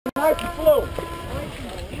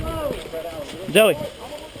Zoe.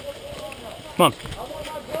 Come on.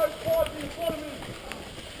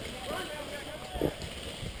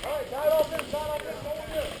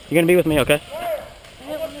 You're gonna be with me, okay?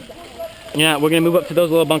 Yeah, we're gonna move up to those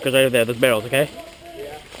little bunkers right over there, those barrels, okay?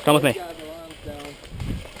 Come with me.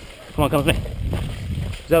 Come on, come with me.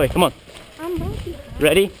 Zoe, come on.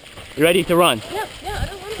 Ready? You ready to run? Yeah, I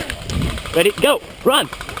don't want to run. Ready? Go! Run!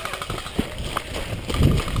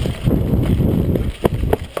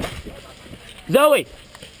 Zoe!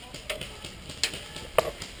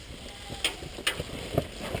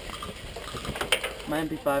 My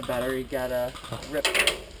MP5 battery got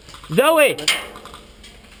ripped. Zoe!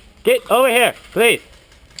 Get over here, please.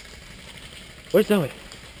 Where's Zoe?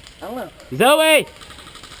 I don't know. Zoe!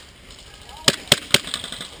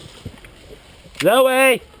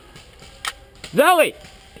 Zoe! Zoe!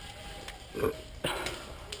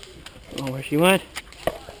 Oh, where she went?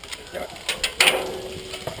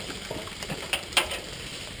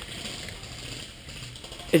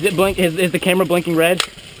 Is it blink? Is the camera blinking red?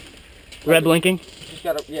 Red blinking? It's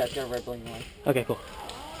got a red blinking light. Okay, cool.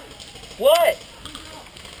 What?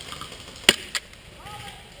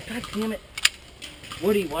 God damn it.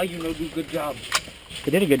 Woody, why you no do good job?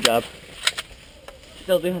 You did a good job.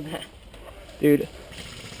 Still doing that. Dude.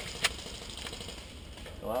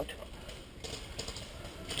 Go out.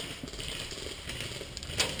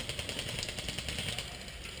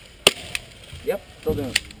 Yep, still doing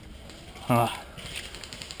it.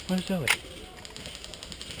 Where's Zoe?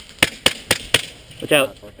 Watch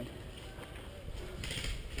out.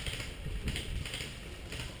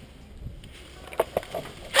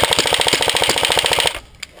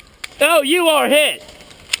 Oh, you are hit!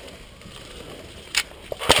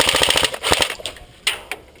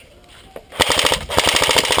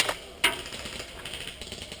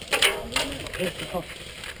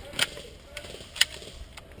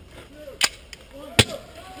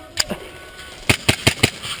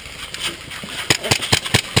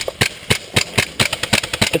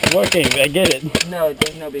 It's working, I get it. No,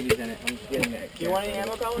 there's no biggies in it. I'm just getting it. Do you want any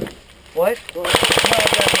ammo, Colin? What? No,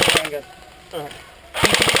 I got Alright.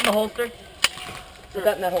 in the holster? Put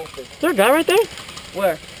that in that holster. Is there a guy right there?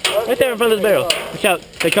 Where? Right there in front of this barrel. Watch out,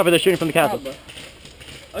 they cover, they're shooting from the castle. Probably.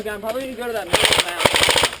 Okay, I'm probably gonna go to that middle map.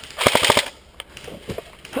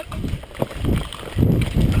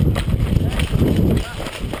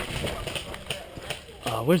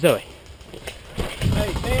 Oh, where's Zoe?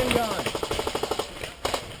 Hey, stand on.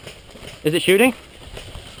 Is it shooting?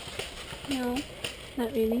 No,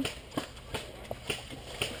 not really.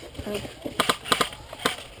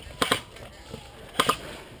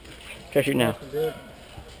 Try shooting now.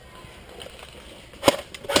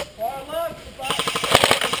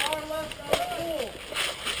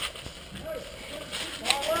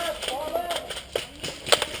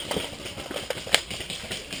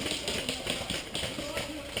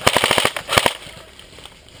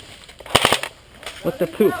 What the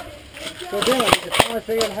poop? So damn, we just finally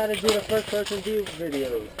figured out how to do the first person view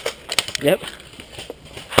videos. Yep.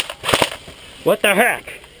 What the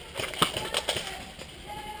heck?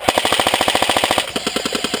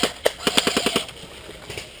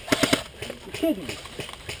 You kidding me?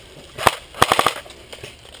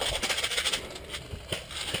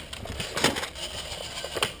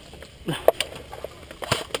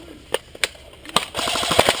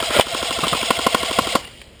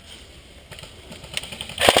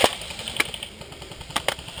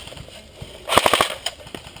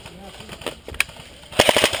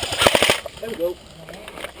 There we go.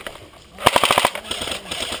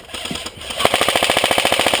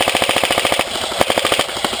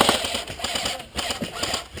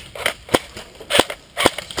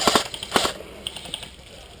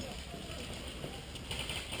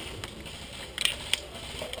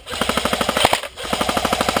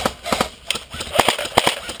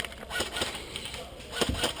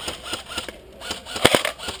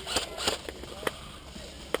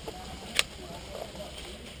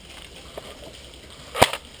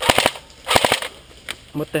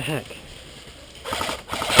 What the heck?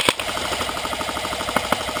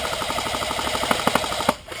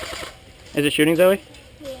 Is it shooting, Zoe?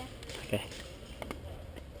 Yeah. Okay.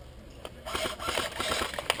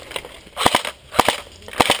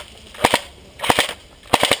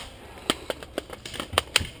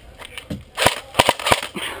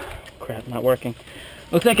 Crap, not working.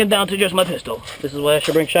 Looks like I'm down to just my pistol. This is why I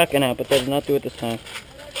should bring shotgun out, but that did not do it this time.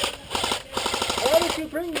 Why did you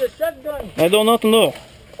bring the shotgun? I do not know.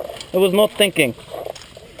 I was not thinking.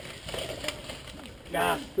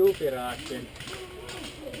 Ah, stupid Austin.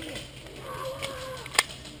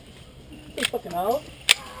 You fucking out.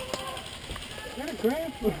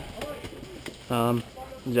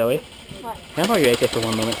 Zoe? What? Can I borrow your AK for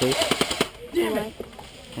 1 moment, please? Damn it.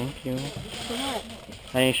 Thank you. For what?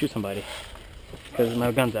 I need to shoot somebody. Because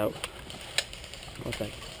my gun's out. One sec.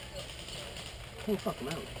 Can't fuck him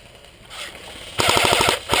out.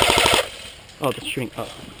 Oh, the string. Oh.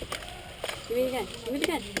 Give me the gun. Give me the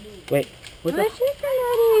gun. Wait. What the? Let's shoot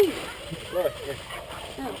somebody. Look,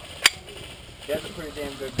 No. that's a pretty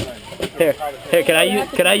damn good gun. Here, can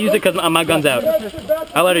I use it because my gun's out?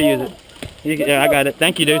 I'll let her use it. Yeah, I got it.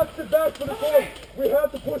 Thank you, dude. We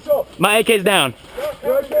have to push up. My AK's down.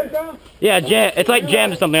 Your AK down? Yeah, jam. It's like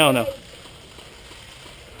jammed or something. I don't know.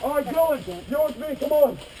 All right, Dylan. You with me? Come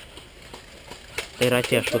on. Hey, right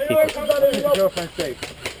there, for Anyway, people. come on in. Your girlfriend's safe.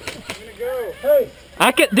 Go. Hey,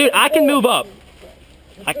 I can move up.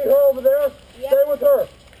 you see her over there? Stay with her.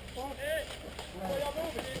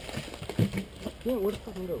 Yeah, where the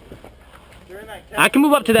fucking go? I can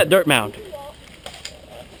move up to that dirt mound. See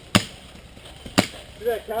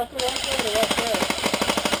that castle right there on the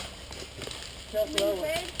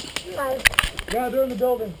left there? Yeah, they're in the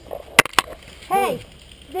building. Hey,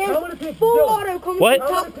 How there's many people? full Dylan, auto coming What? from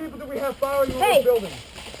the how top. many people do we have firing in Hey. this building?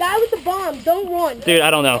 Guy with the bomb, don't run. Dude, I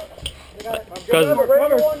don't know. Do you have a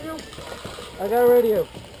radio on you? I got a radio.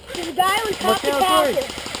 There's a guy on top of the down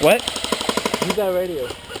castle. What? You got a radio.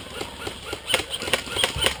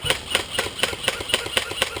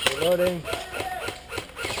 Reloading.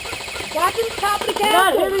 Watch him top of the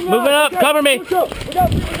castle. Moving up. Cover me. Push up. We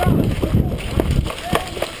got people down.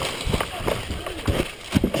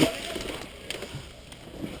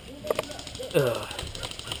 Ugh.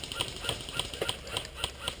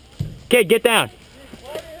 Okay, get down.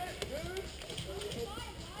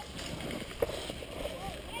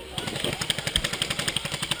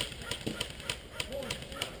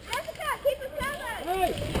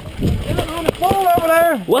 On the pole over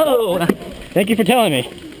there. Whoa. Thank you for telling me.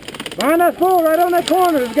 Behind that pole, right on that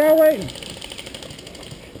corner. There's a guy waiting.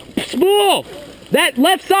 Spool! That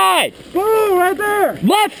left side! Pole right there.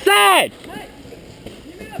 Left side!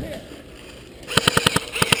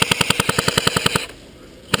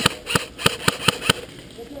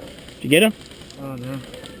 Did you get him? Oh no.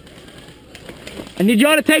 I need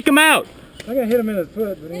y'all to take him out. I gotta hit him in the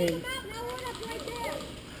foot, but he ain't.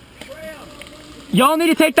 Y'all need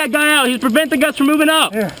to take that guy out. He's preventing us from moving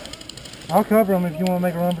up. Here. I'll cover him if you want to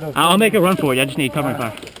make a run for those. I'll make a run for you. I just need covering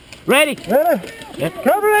fire. Ready? Ready? Yep.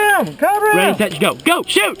 Cover him! Cover him! Ready, set, go. Go!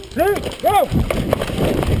 Shoot! Shoot! Go!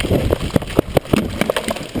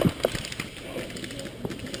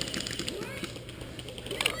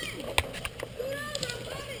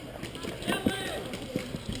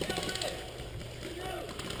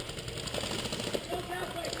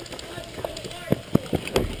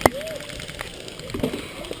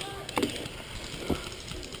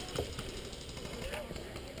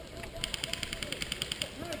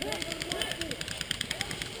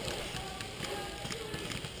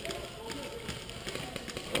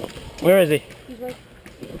 Where is he? He's right.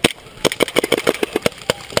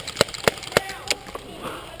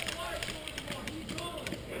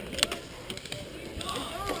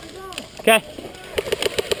 Okay.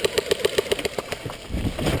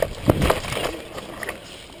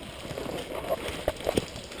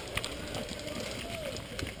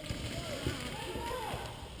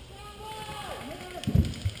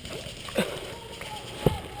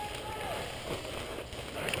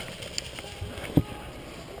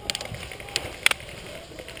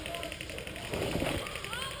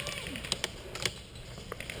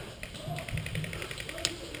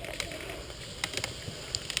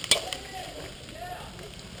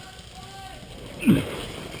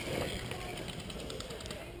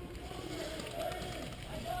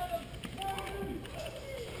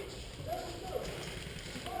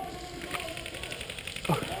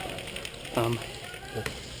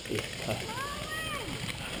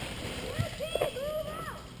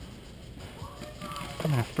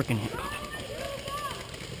 Come on, freaking hit.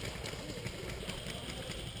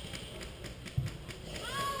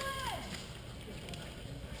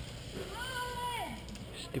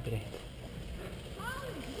 Stupid ant.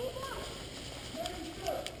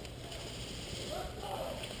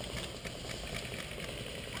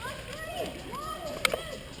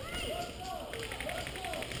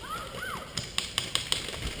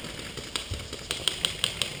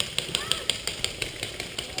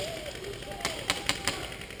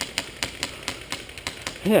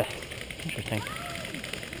 Yeah, interesting.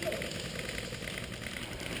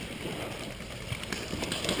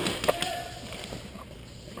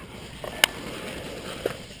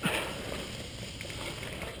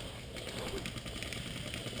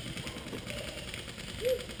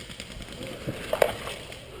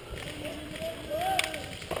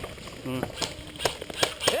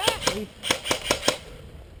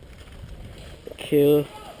 Kill.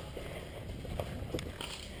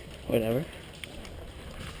 Whatever.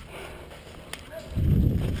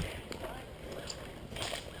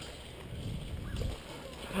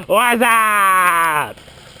 What's up?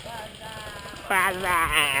 What's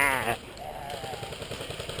up?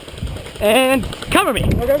 And cover me.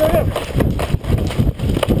 Go, go, go, go.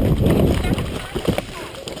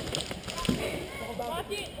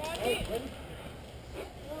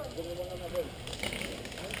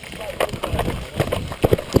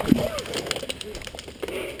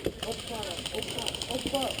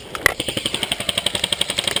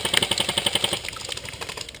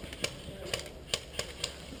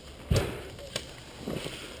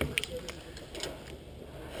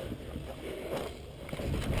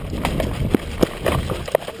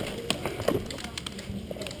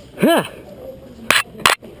 Huh.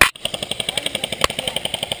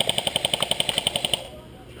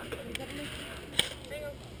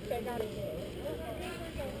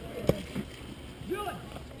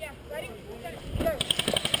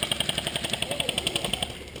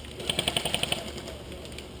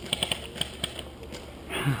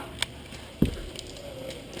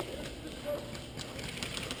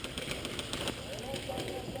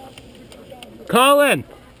 Colin,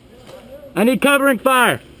 I need covering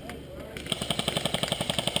fire.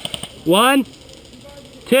 1,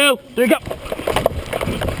 2, 3, go.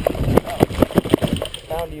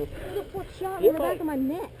 Found you. There's a fucking shot in the back of my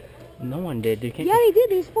neck. No one did, dude. Yeah, he did.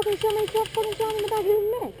 He fucking shot me. Fucking shot me in the back of his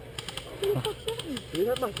neck. Who the fuck shot me? Do you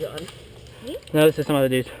have my gun? No, this is some other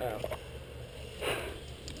dudes. Oh.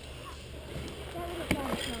 That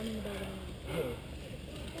was a shot me in the back of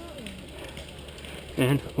my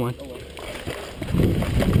neck. And 1.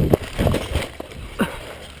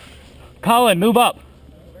 Colin, move up.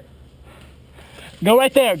 Go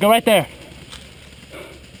right there. Go right there. I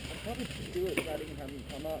probably should do it without even having you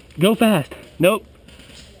come up. Go fast. Nope.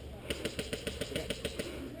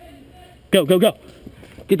 Go, go, go.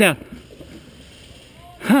 Get down.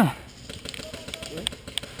 Huh.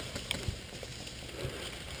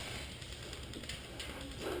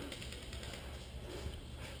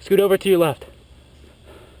 Scoot over to your left.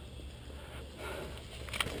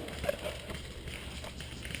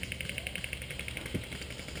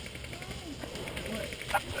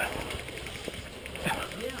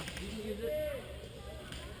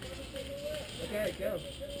 Okay, go.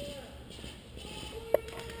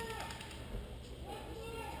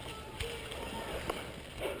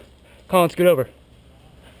 Colin, scoot over.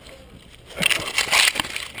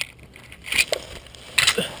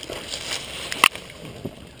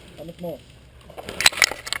 How much more?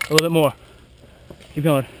 A little bit more. Keep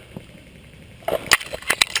going.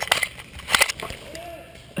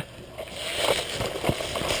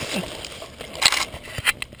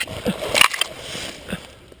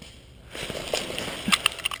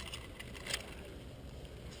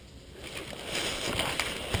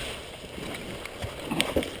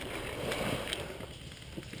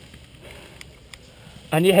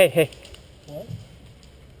 I need, hey. What?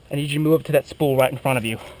 I need you to move up to that spool right in front of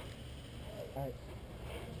you. Alright.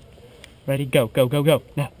 Ready, go, go, go, go.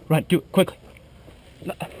 Now, run, do it, quickly.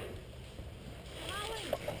 No.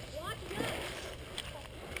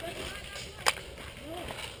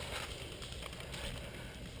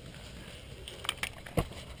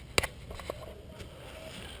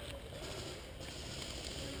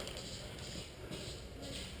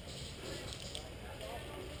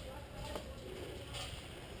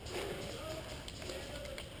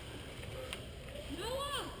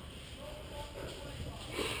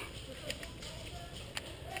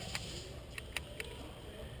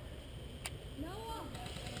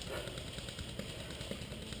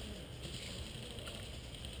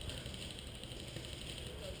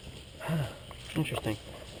 Interesting.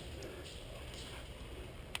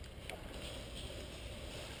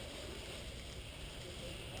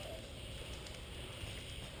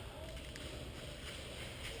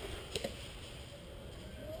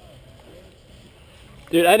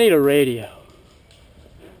 Dude, I need a radio.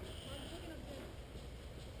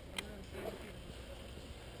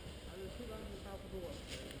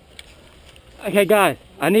 Okay, guys,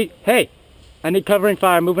 I need covering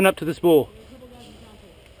fire moving up to the spool.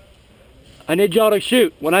 I need y'all to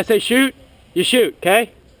shoot. When I say shoot, you shoot,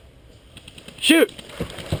 okay? Shoot!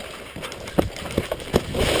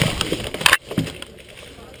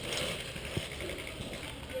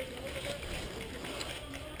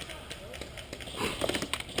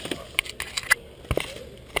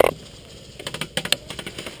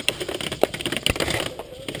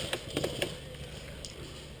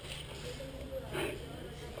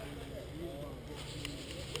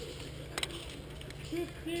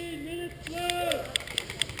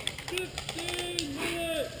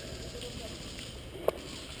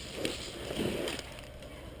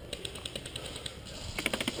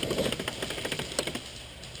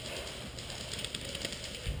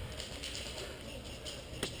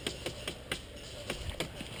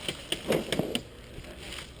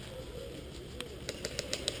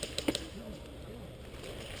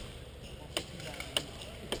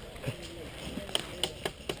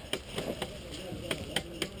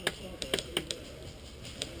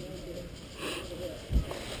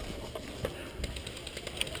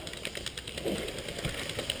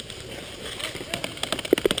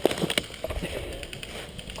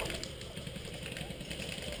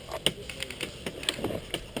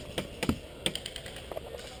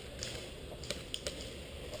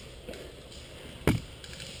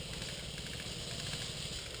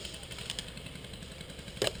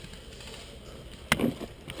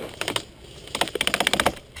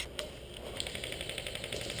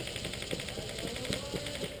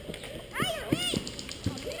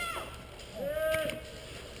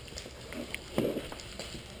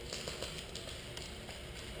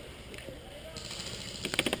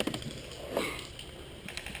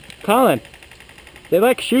 Colin. They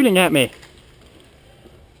like shooting at me.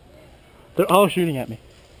 They're all shooting at me.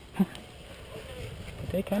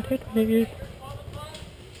 They can't hit me.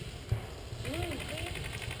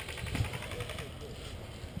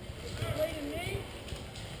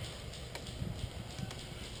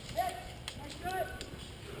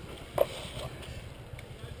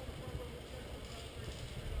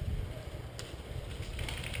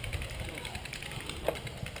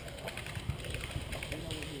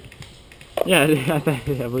 Yeah, I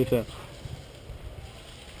believe so.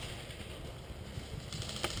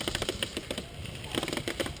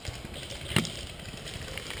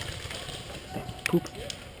 Poop.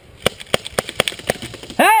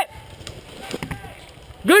 Hey!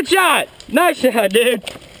 Good shot! Nice shot, dude!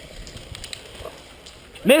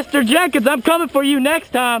 Mr. Jenkins, I'm coming for you next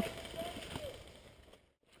time!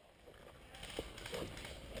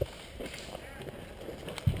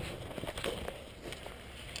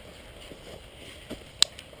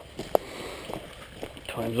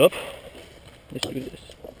 Time's up. Let's do this.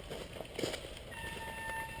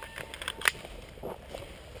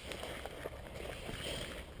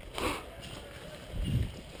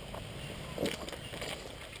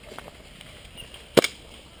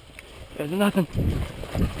 There's nothing.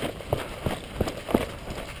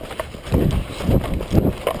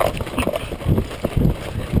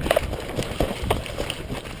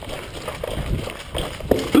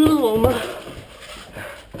 Boom!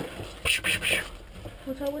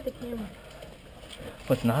 What's up with the camera?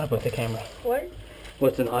 What's not up with the camera? What?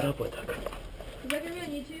 What's not up with it? Is that gonna be on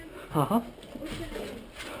YouTube? Uh-huh. What's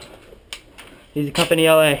that? Easy Company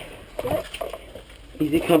LA. What?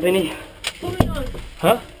 Easy Company. What's going on?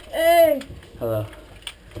 Huh? Hey! Hello.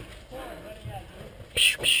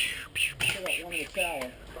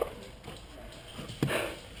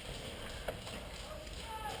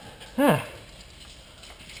 Ah.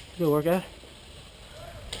 Good workout.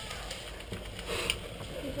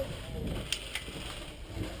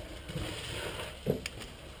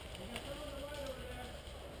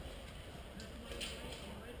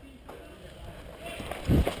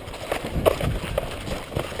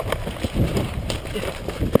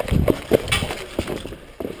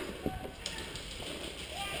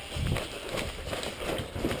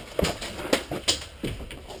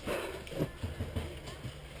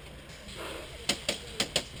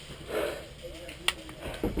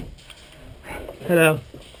 Hello.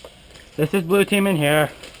 This is blue team in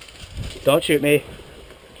here. Don't shoot me.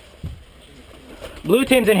 Blue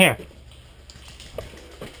team's in here.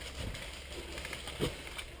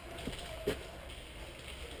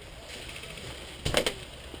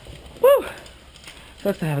 Woo!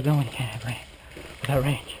 Sucks to have a gun when you can't have range. Without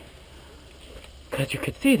range. Because you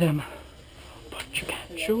could see them, but you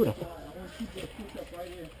can't shoot them.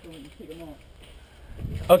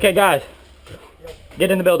 Okay, guys.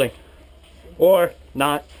 Get in the building. Or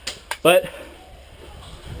not, but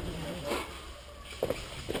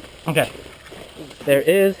okay. There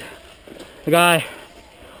is a guy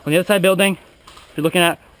on the other side of the building you're looking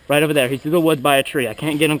at right over there. He's through the woods by a tree. I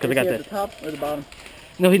can't get him because I got this. At the top or the bottom?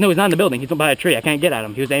 No, he's not in the building. He's by a tree. I can't get at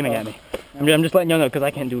him. He was aiming at me. I'm just letting you know because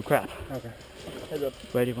I can't do crap. Okay. Heads up.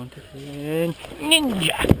 Ready, 1, 2, 3, and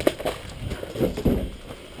ninja.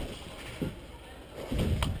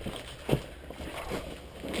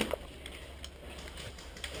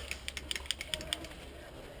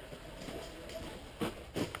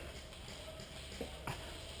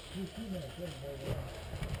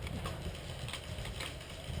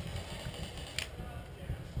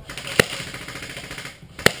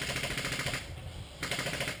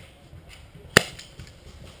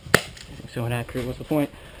 So inaccurate, what's the point?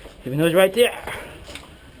 Even though it's right there.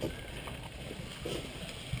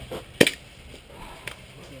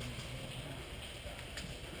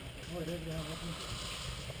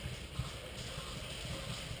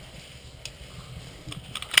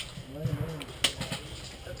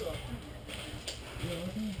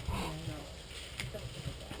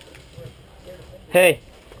 Hey,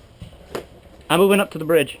 I'm moving up to the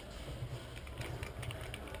bridge.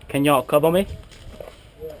 Can y'all cover me?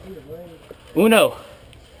 Uno.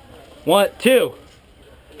 1, 2,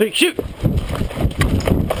 3, shoot!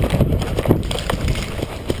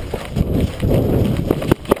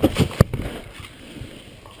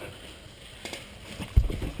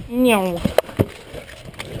 No.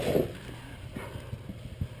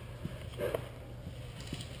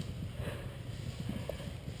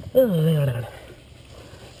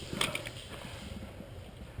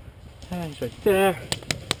 He's right there.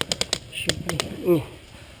 Shoot me.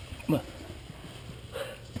 Come on.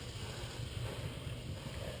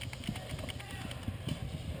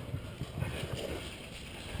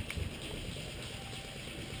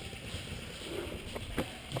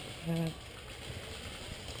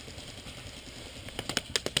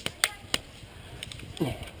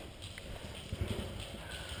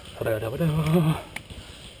 Ba-da-ba-da.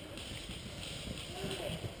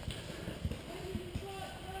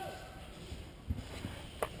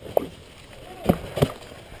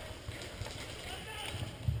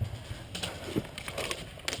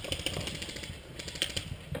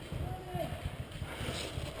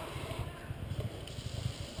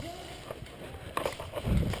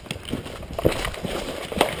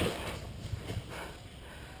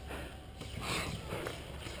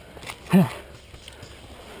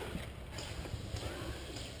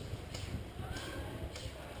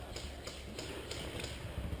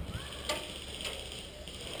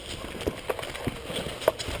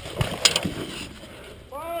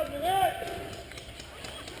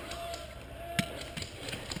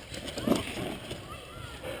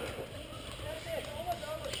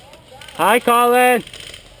 Hi, Colin.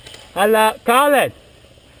 Hello, Colin.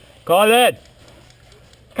 Colin.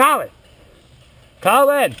 Colin.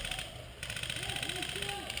 Colin.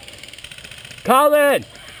 Colin.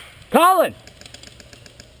 Colin.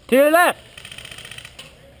 To your left.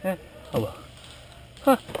 Oh, well.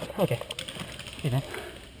 Huh. Okay. Hey, man.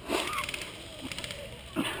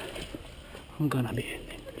 I'm gonna be.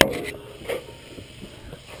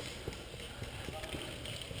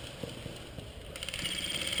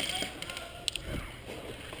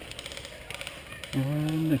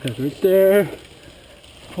 And it goes right there.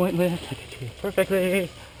 Pointless. I can see it perfectly.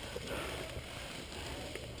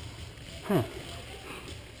 Huh.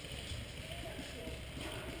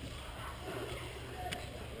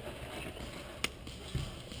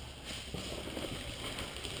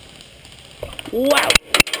 Wow!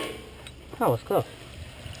 That was close.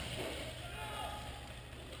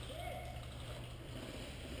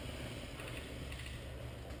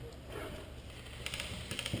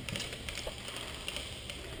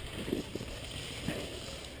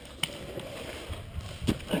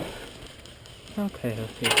 Okay,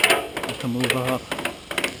 let's see. I can move up.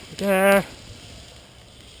 There.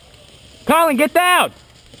 Colin, get down!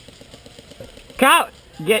 Colin,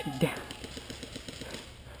 get down.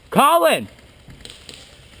 Colin!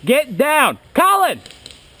 Get down! Colin!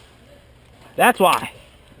 That's why.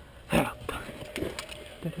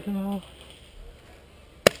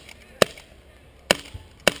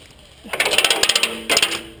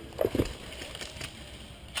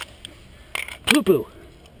 Poo-poo.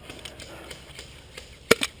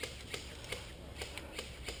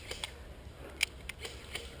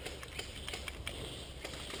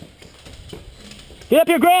 Get up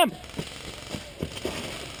here, Graham!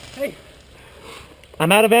 Hey. I'm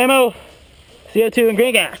out of ammo, CO2, and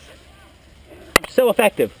green gas. So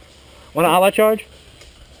effective. Want an outlet charge?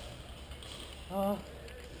 No.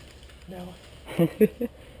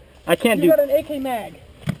 I can't You do... got an AK mag.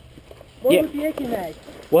 Load Yeah. with the AK mag.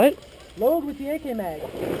 What? Load with the AK mag.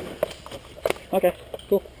 Okay,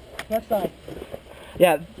 cool. Left side.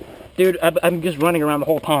 Yeah, dude, I'm just running around the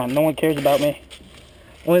whole time. No one cares about me.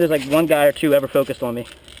 Only there's like one guy or two ever focused on me.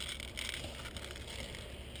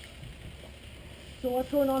 So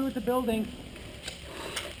what's going on with the building?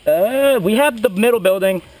 We have the middle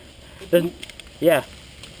building. Yeah.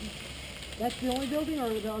 That's the only building or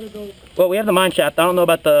the other building? Well, we have the mine shaft. I don't know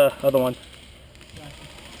about the other one.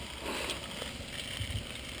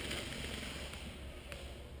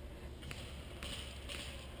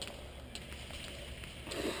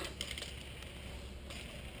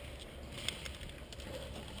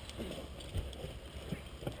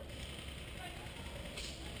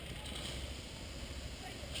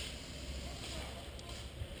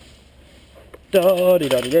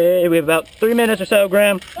 We have about 3 minutes or so,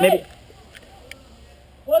 Graham. Maybe. Hey!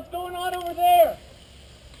 What's going on over there?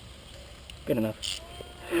 Good enough.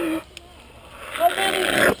 How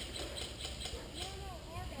many?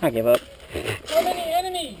 I give up. How many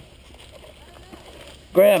enemies?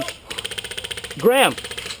 Graham. Graham.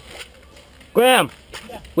 Graham.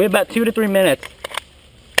 Yeah. We have about 2 to 3 minutes.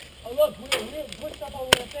 Oh look, we're pushed up all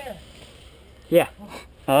the way up there. Yeah.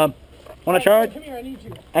 Want to charge? Come here, I need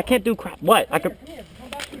you. I can't do crap. What? I could. Come here, come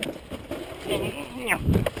back here.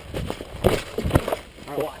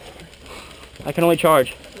 Alright, what? I can only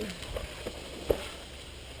charge.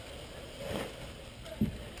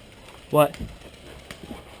 What?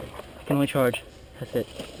 I can only charge. That's it.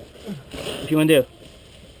 What you want to do?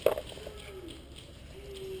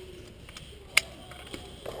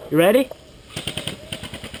 You ready?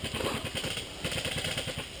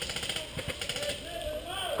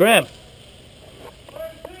 Graham.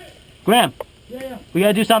 Graham. Yeah. We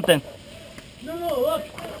gotta do something. No, look.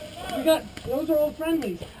 We got, those are old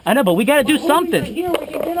friendlies. I know, but we gotta do Right something. here, we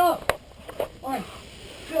can get up. Alright.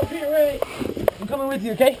 Still, Peter, wait. I'm coming with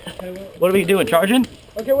you, okay? What are we doing? Charging?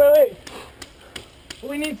 Okay, wait.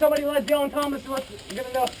 we need somebody to let Dylan Thomas know. We're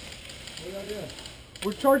gonna know.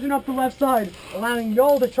 We're charging up the left side, allowing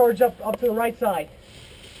y'all to charge up to the right side.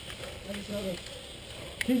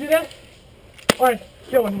 Can you do that? Alright,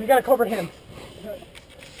 Dylan, we gotta cover him.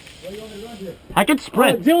 I could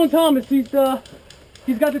sprint. Dylan Thomas, he's got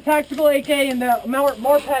the tactical AK and the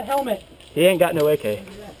Marpat helmet. He ain't got no AK.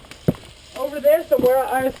 Over there somewhere,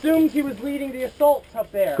 I assumed he was leading the assaults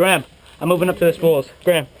up there. Graham, I'm moving up to the spools.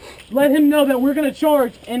 Graham. Let him know that we're gonna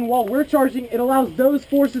charge, and while we're charging, it allows those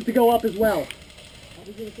forces to go up as well.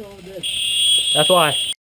 That's why.